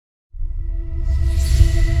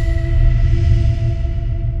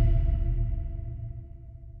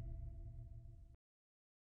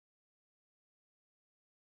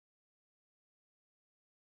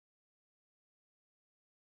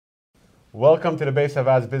Welcome to the Beis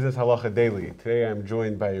Havad's Business Halacha Daily. Today I'm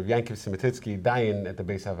joined by Yankiv Simititsky, Dayan at the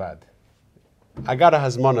Beis Havad. I got a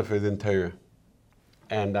hazmana for the Torah,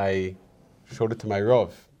 and I showed it to my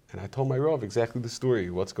Rav, and I told my Rav exactly the story,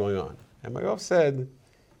 what's going on. And my Rav said,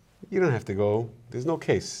 you don't have to go. There's no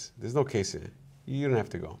case. There's no case here. You don't have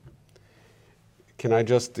to go. Can I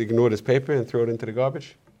just ignore this paper and throw it into the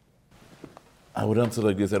garbage? I would answer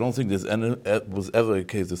like this. I don't think was ever a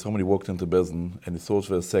case that somebody walked into Bezdin and he thought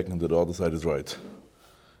for a second that the other side is right.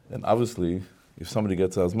 And obviously, if somebody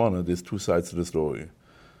gets Azmana, there's two sides to the story.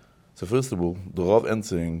 So first of all, the Rav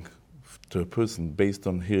answering to a person based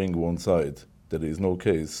on hearing one side that there is no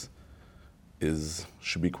case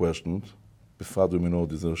should be questioned. And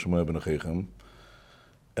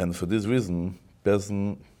for this reason,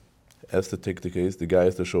 Bezdin has to take the case, the guy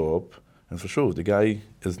has to show up, and for sure, the guy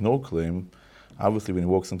has no claim. Obviously, when he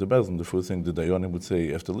walks into Bezdin, the first thing the Dayanim would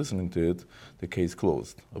say after listening to it, the case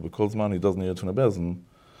closed. But because man, he doesn't hear it from the Bezdin,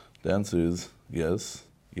 the answer is yes,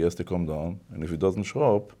 he has to come down, and if he doesn't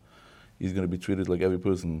show up, he's going to be treated like every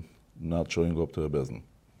person not showing up to a Bezdin.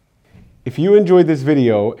 If you enjoyed this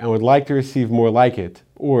video and would like to receive more like it,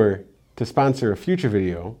 or to sponsor a future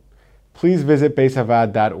video, please visit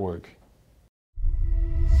beishavad.org.